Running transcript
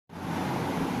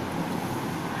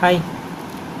Hi,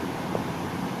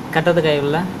 கட்டது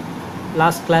கையில்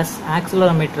last class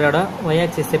ஆக்சிலரோமீட்டரோட Y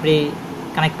axis எப்படி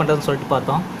connect பண்ணுறதுன்னு சொல்லிட்டு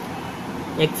பார்த்தோம்.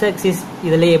 எக்ஸ் ஆக்சிஸ்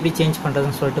இதில் எப்படி சேஞ்ச்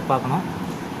பண்ணுறதுன்னு சொல்லிட்டு பார்க்கணும்.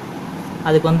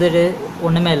 அதுக்கு வந்துட்டு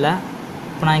ஒன்றுமே இல்லை.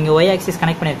 இப்போ நான் இங்கே ஒய் ஆக்சிஸ்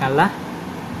கனெக்ட் பண்ணியிருக்கேன்ல,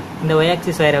 இந்த ஒய்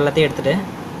ஆக்சிஸ் வயர் எல்லாத்தையும் எடுத்துகிட்டு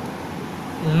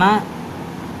இல்லைன்னா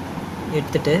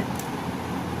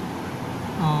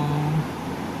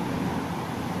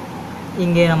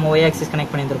இங்கே நம்ம ஒய் ஆக்சிஸ்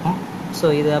கனெக்ட் பண்ணியிருக்கோம்.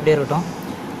 ஸோ இது அப்படியே இருக்கட்டும்.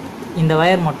 இந்த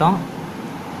வயர் மட்டும்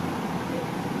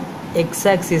எக்ஸ்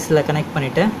ஆக்சிஸில் கனெக்ட்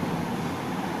பண்ணிவிட்டு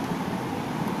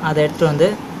அதை எடுத்துகிட்டு வந்து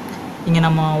இங்கே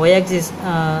நம்ம ஒய் ஆக்சிஸ்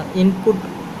இன்புட்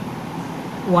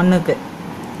 1க்கு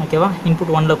ஓகேவா,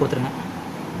 இன்புட் 1ல் கொடுத்துருங்க.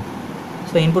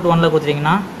 ஸோ இன்புட் 1ல்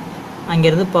கொடுத்துட்டிங்கன்னா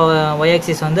அங்கேருந்து இப்போ ஒய்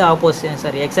ஆக்சிஸ் வந்து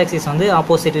எக்ஸ் ஆக்சிஸ் வந்து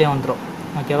ஆப்போசிட்லேயே வந்துடும்.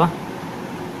 ஓகேவா,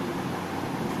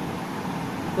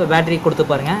 இப்போ பேட்டரி கொடுத்து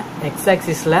பாருங்கள். எக்ஸ்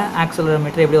ஆக்சிஸில்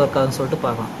ஆக்சலரோமீட்டர் எப்படி ஒர்க் ஆகுதுன்னு சொல்லிட்டு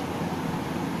பார்க்கலாம்.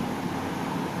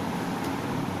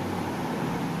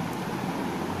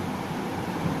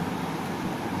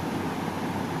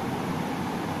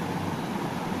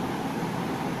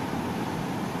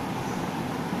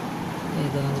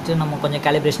 இது வந்துட்டு நம்ம கொஞ்சம்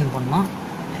கேலிப்ரேஷன் பண்ணணும்.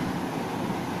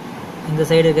 இந்த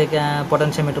சைடு இருக்க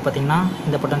பொட்டன்ஷியோமீட்டர் பார்த்திங்கன்னா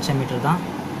இந்த பொட்டன்ஷியோமீட்டர் தான்.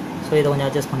 ஸோ இதை கொஞ்சம்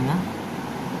அட்ஜஸ்ட் பண்ணுங்கள்.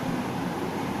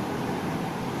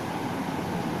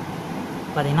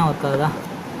 பார்த்திங்கன்னா ஒர்க் ஆகுதா?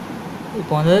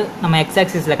 இப்போ வந்து நம்ம எக்ஸ்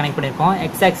ஆக்சிஸில் கனெக்ட் பண்ணியிருக்கோம்.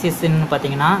 எக்ஸ் ஆக்சிஸ்ன்னு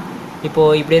பார்த்தீங்கன்னா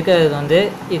இப்போது இப்படி இருக்கிறது வந்து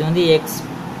இது வந்து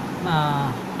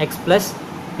எக்ஸ் ப்ளஸ்,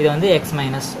 இது வந்து எக்ஸ்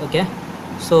மைனஸ். ஓகே,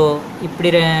 ஸோ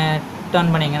இப்படி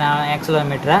டர்ன் பண்ணிங்கன்னா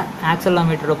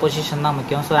ஆக்சலரோமீட்டரோட பொசிஷன் தான்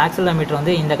முக்கியம். ஸோ ஆக்சலரோமீட்டர்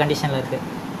வந்து இந்த கண்டிஷனில் இருக்குது.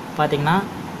 பார்த்திங்கன்னா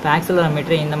இப்போ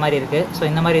ஆக்சலரோமீட்டர் இந்த மாதிரி இருக்குது. ஸோ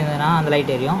இந்த மாதிரி இருந்ததுன்னா அந்த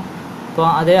லைட் எரியும். இப்போ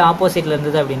அதே ஆப்போசிட்டில்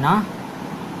இருந்தது அப்படின்னா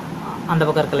அந்த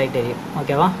பக்கம் இருக்க லைட் எரியும்.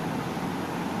 ஓகேவா,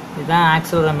 இதுதான்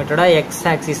ஆக்சலரோமீட்டரோட எக்ஸ்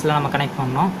ஆக்சிஸில் நம்ம கனெக்ட்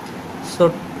பண்ணோம். ஸோ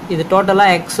இது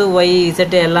டோட்டலாக எக்ஸு ஒய்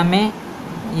இசட் எல்லாமே,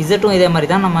 இசட்டும் இதே மாதிரி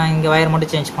தான். நம்ம இங்கே வயர்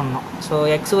மட்டும் சேஞ்ச் பண்ணணும். ஸோ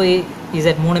எக்ஸ் ஒய்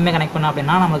இசட் மூணுமே கனெக்ட் பண்ணோம்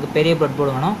அப்படின்னா நமக்கு பெரிய ப்ரெட்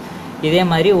போர்டு வேணும். இதே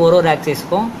மாதிரி ஒரு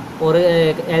ஆக்சிஸ்க்கும் ஒரு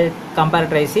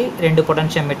கம்பேரிட்டரைஸி 2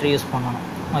 பொட்டன்ஷியோமீட்டர் யூஸ் பண்ணணும்.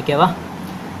 ஓகேவா,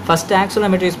 ஃபஸ்ட்டு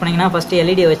ஆக்சலரோமீட்டர் யூஸ் பண்ணிங்கன்னா ஃபஸ்ட்டு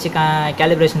எல்இடியை வச்சு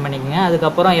கேலிப்ரேஷன் பண்ணிக்கோங்க.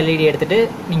 அதுக்கப்புறம் எல்இடி எடுத்துகிட்டு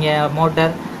நீங்கள்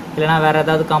மோட்டர் இல்லைனா வேறு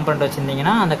ஏதாவது காம்பனண்ட்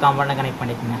வச்சுருந்தீங்கன்னா அந்த காம்பனண்ட்டை கனெக்ட்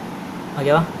பண்ணிக்கோங்க.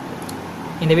 ஓகேவா,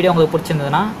 இந்த வீடியோ உங்களுக்கு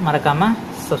பிடிச்சிருந்ததுன்னா மறக்காமல்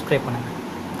சப்ஸ்கிரைப் பண்ணுங்கள்.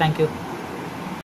 தேங்க்யூ.